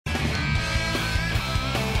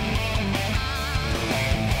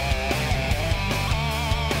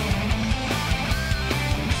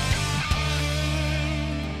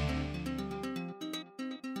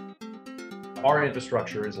our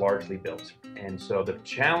infrastructure is largely built. And so the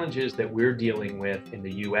challenges that we're dealing with in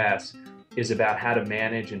the US is about how to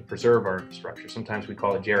manage and preserve our infrastructure. Sometimes we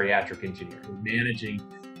call it geriatric engineering, managing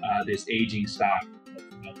this aging stock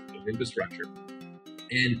of infrastructure.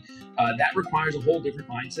 And that requires a whole different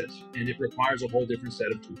mindset, and it requires a whole different set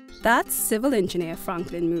of tools. That's civil engineer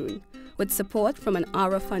Franklin Moon. With support from an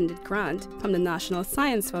ARA-funded grant from the National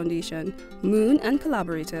Science Foundation, Moon and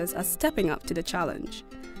collaborators are stepping up to the challenge.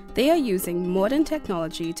 They are using modern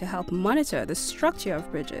technology to help monitor the structure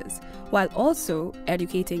of bridges, while also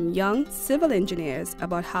educating young civil engineers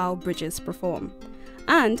about how bridges perform.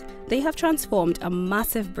 And they have transformed a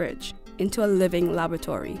massive bridge into a living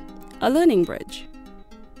laboratory, a learning bridge.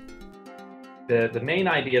 The main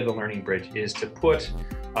idea of the Learning Bridge is to put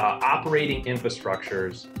operating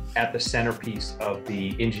infrastructures at the centerpiece of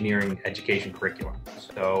the engineering education curriculum.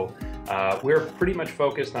 So we're pretty much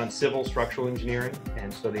focused on civil structural engineering,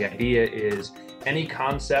 and so the idea is any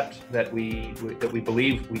concept that we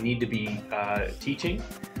believe we need to be teaching,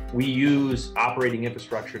 we use operating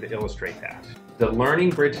infrastructure to illustrate that. The Learning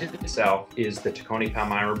Bridge itself is the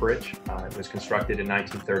Tacony-Palmyra Bridge. It was constructed in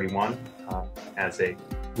 1931 as a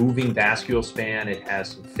moving bascule span. It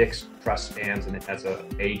has some fixed truss spans, and it has a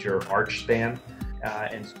major arch span.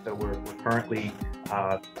 And so we're currently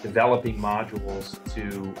developing modules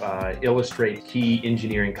to illustrate key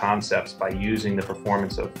engineering concepts by using the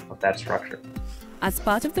performance of that structure. As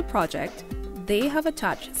part of the project, they have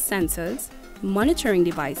attached sensors, monitoring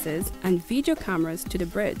devices, and video cameras to the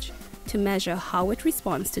bridge to measure how it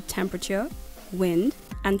responds to temperature, wind,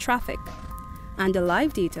 and traffic. And the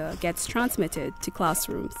live data gets transmitted to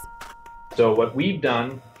classrooms. So what we've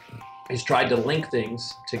done is tried to link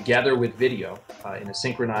things together with video in a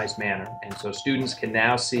synchronized manner. And so students can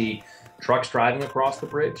now see trucks driving across the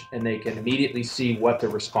bridge, and they can immediately see what the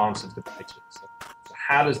response of the bridge is. So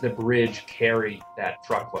how does the bridge carry that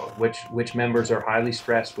truckload? Which members are highly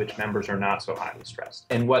stressed, which members are not so highly stressed?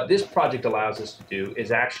 And what this project allows us to do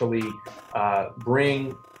is actually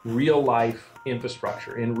bring real life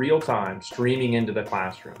infrastructure in real time streaming into the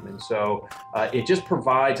classroom. And so it just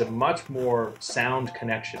provides a much more sound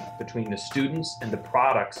connection between the students and the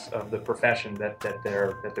products of the profession that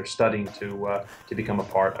they're studying to become a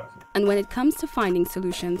part of. And when it comes to finding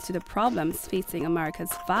solutions to the problems facing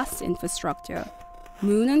America's vast infrastructure,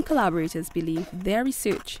 Moon and collaborators believe their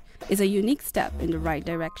research is a unique step in the right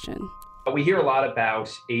direction. We hear a lot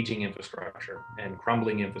about aging infrastructure and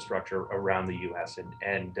crumbling infrastructure around the U.S.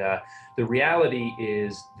 And the reality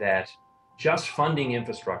is that just funding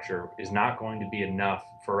infrastructure is not going to be enough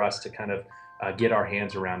for us to kind of get our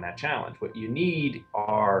hands around that challenge. What you need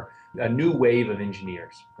are a new wave of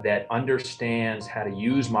engineers that understands how to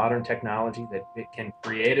use modern technology, that it can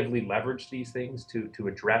creatively leverage these things to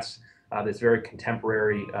address this very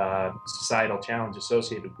contemporary societal challenge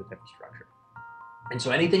associated with infrastructure. And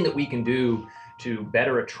so anything that we can do to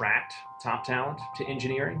better attract top talent to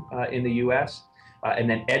engineering in the US, and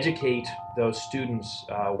then educate those students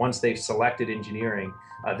once they've selected engineering,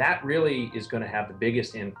 that really is going to have the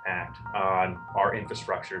biggest impact on our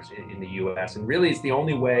infrastructures in the US. And really is the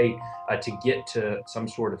only way to get to some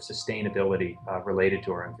sort of sustainability related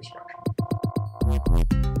to our infrastructure.